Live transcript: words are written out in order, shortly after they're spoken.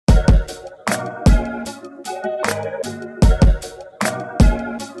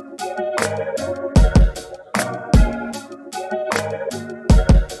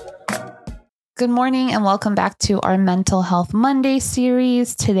Good morning and welcome back to our Mental Health Monday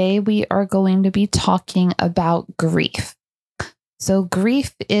series. Today we are going to be talking about grief. So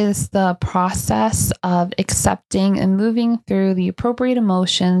grief is the process of accepting and moving through the appropriate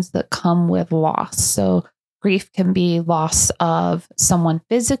emotions that come with loss. So grief can be loss of someone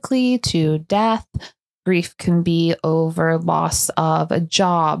physically to death. Grief can be over loss of a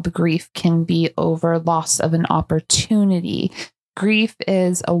job. Grief can be over loss of an opportunity. Grief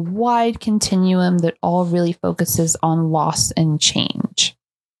is a wide continuum that all really focuses on loss and change.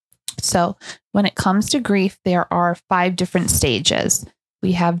 So when it comes to grief, there are 5 different stages.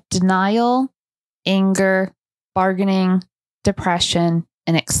 We have denial, anger, bargaining, depression,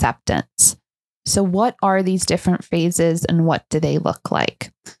 and acceptance. So what are these different phases and what do they look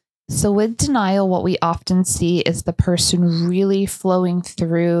like? So with denial, what we often see is the person really flowing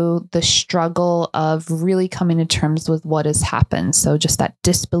through the struggle of really coming to terms with what has happened. So just that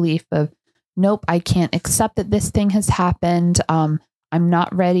disbelief of, nope, I can't accept that this thing has happened. I'm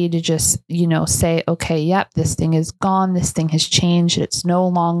not ready to just, say, okay, yep, this thing is gone. This thing has changed. It's no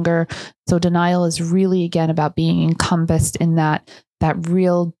longer. So denial is really, again, about being encompassed in that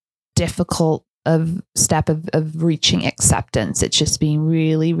real difficult step of reaching acceptance. It's just being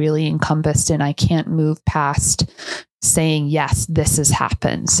really, really encompassed and I can't move past saying, yes, this has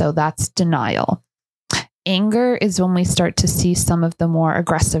happened. So that's denial. Anger is when we start to see some of the more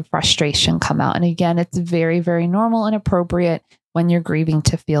aggressive frustration come out. And again, it's very, very normal and appropriate when you're grieving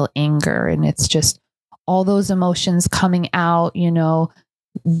to feel anger. And it's just all those emotions coming out,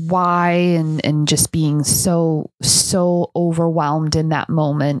 why and just being so overwhelmed in that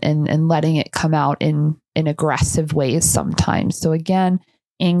moment and letting it come out in aggressive ways sometimes. So again,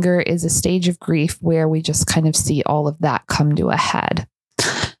 anger is a stage of grief where we just kind of see all of that come to a head.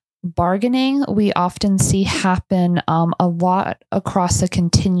 Bargaining, we often see happen a lot across a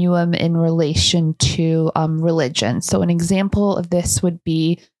continuum in relation to religion. So an example of this would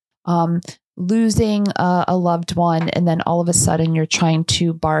be losing a loved one, and then all of a sudden you're trying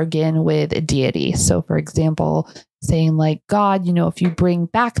to bargain with a deity. So for example, saying like, God, if you bring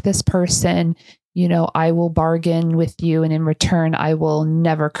back this person, I will bargain with you. And in return, I will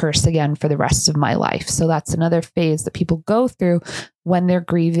never curse again for the rest of my life. So that's another phase that people go through when they're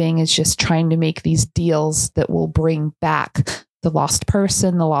grieving, is just trying to make these deals that will bring back the lost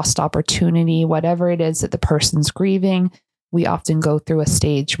person, the lost opportunity, whatever it is that the person's grieving. We often go through a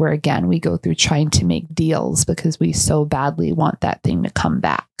stage where, again, we go through trying to make deals because we so badly want that thing to come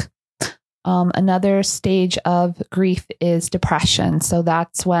back. Another stage of grief is depression. So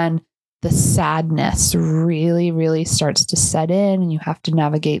that's when the sadness really, really starts to set in and you have to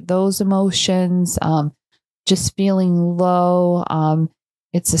navigate those emotions, just feeling low.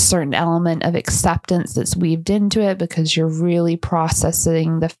 It's a certain element of acceptance that's weaved into it because you're really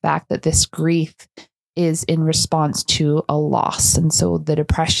processing the fact that this grief is in response to a loss. And so the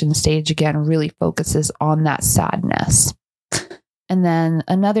depression stage, again, really focuses on that sadness. And then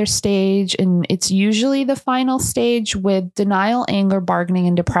another stage, and it's usually the final stage with denial, anger, bargaining,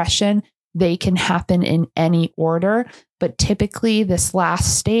 and depression. They can happen in any order, but typically this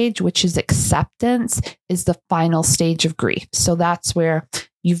last stage, which is acceptance, is the final stage of grief. So that's where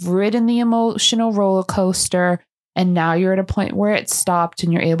you've ridden the emotional roller coaster and now you're at a point where it stopped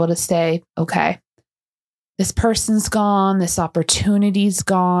and you're able to say, okay, this person's gone, this opportunity's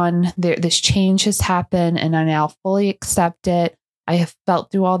gone, this change has happened, and I now fully accept it. I have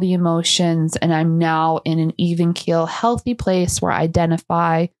felt through all the emotions, and I'm now in an even keel, healthy place where I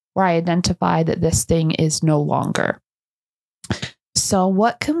identify that this thing is no longer. So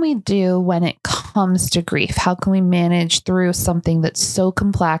what can we do when it comes to grief? How can we manage through something that's so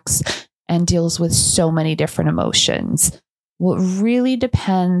complex and deals with so many different emotions? Well, it really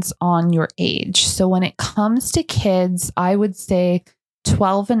depends on your age. So when it comes to kids, I would say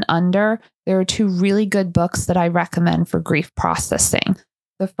 12 and under, there are 2 really good books that I recommend for grief processing.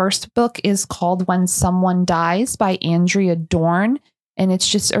 The first book is called When Someone Dies by Andrea Dawn. And it's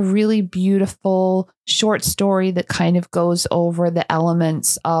just a really beautiful short story that kind of goes over the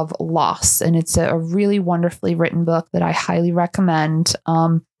elements of loss. And it's a really wonderfully written book that I highly recommend.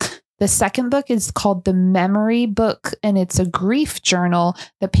 The second book is called The Memory Book, and it's a grief journal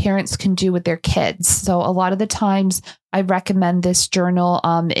that parents can do with their kids. So a lot of the times I recommend this journal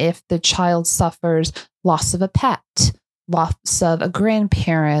if the child suffers loss of a pet, loss of a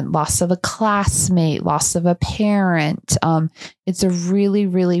grandparent, loss of a classmate, loss of a parent. It's a really,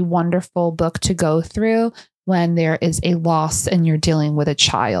 really wonderful book to go through when there is a loss and you're dealing with a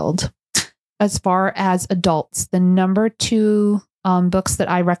child. As far as adults, the number 2 books that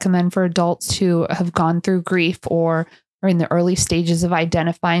I recommend for adults who have gone through grief or or in the early stages of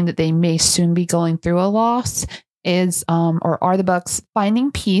identifying that they may soon be going through a loss are the books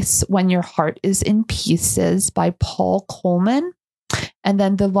Finding Peace When Your Heart is in Pieces by Paul Coleman, and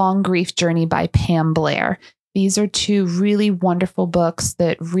then The Long Grief Journey by Pam Blair. These are two really wonderful books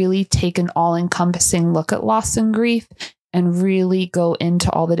that really take an all-encompassing look at loss and grief and really go into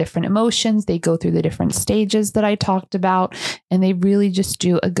all the different emotions. They go through the different stages that I talked about, and they really just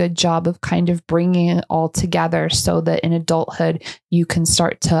do a good job of kind of bringing it all together so that in adulthood, you can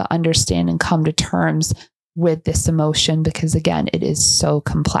start to understand and come to terms with this emotion, because again, it is so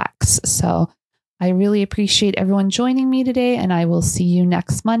complex. So I really appreciate everyone joining me today, and I will see you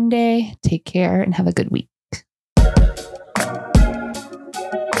next Monday. Take care and have a good week.